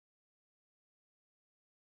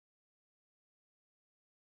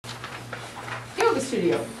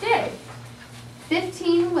Studio. Day.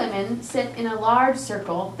 15 women sit in a large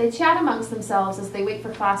circle. They chat amongst themselves as they wait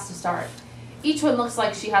for class to start. Each one looks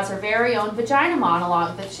like she has her very own vagina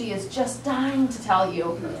monologue that she is just dying to tell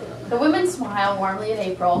you. The women smile warmly at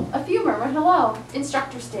April. A few murmur hello.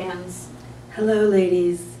 Instructor stands. Hello,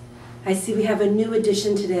 ladies. I see we have a new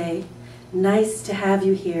addition today. Nice to have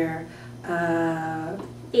you here.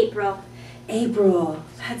 April. April.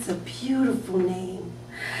 That's a beautiful name.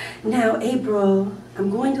 Now, April,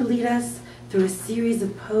 I'm going to lead us through a series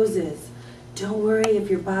of poses. Don't worry if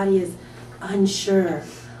your body is unsure.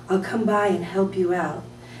 I'll come by and help you out.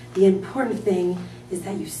 The important thing is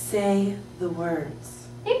that you say the words.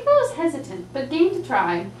 April is hesitant, but game to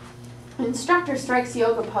try. The instructor strikes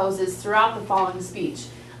yoga poses throughout the following speech.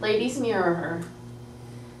 Ladies mirror her.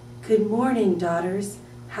 Good morning, daughters.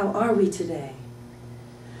 How are we today?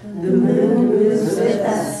 The moon moves with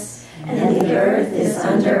us, and the earth is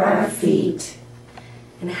under our feet.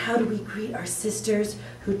 And how do we greet our sisters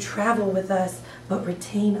who travel with us but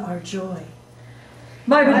retain our joy?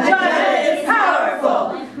 My vagina is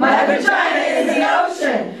powerful. My vagina is the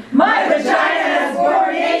ocean. My vagina has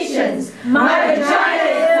born nations. My vagina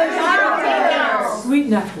is powerful. Sweet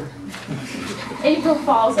nectar. April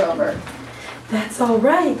falls over. That's all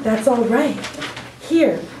right. That's all right.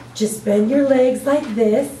 Here, just bend your legs like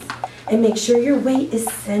this and make sure your weight is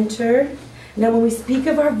centered. Now, when we speak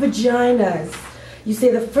of our vaginas, you say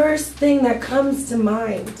the first thing that comes to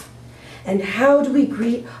mind. And how do we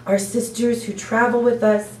greet our sisters who travel with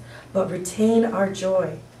us but retain our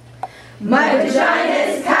joy? My vagina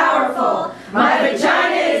is powerful. My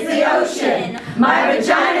vagina is the ocean. My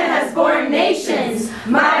vagina has born nations.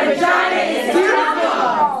 My vagina is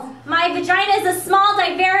powerful. My vagina is a small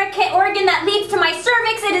divericate organ that leads to my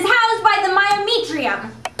cervix. It is housed by the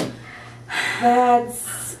myometrium.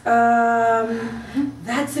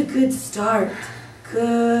 That's a good start.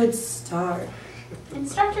 Good start.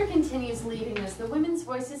 Instructor continues leading as the women's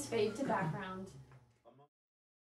voices fade to background.